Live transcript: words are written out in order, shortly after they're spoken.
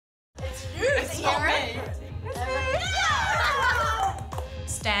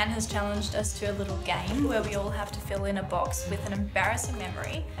Stan has challenged us to a little game where we all have to fill in a box with an embarrassing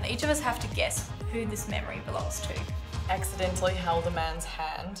memory. And each of us have to guess who this memory belongs to. Accidentally held a man's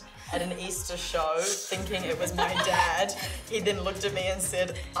hand at an Easter show thinking it was my dad. He then looked at me and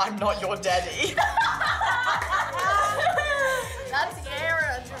said, "I'm not your daddy." That's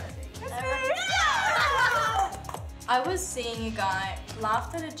Aaron. I was seeing a guy,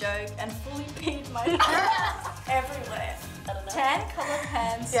 laughed at a joke and fully peed my pants everywhere. Tan coloured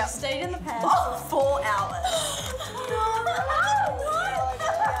pants, stayed in the pants for 4 hours.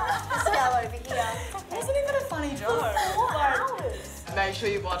 This guy over here. Wasn't even a funny joke. 4 hours. Make sure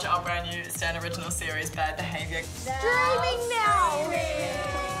you watch our brand new Stan original series, Bad Behaviour. Streaming now.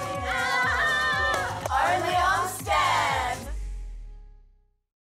 Only on Stan.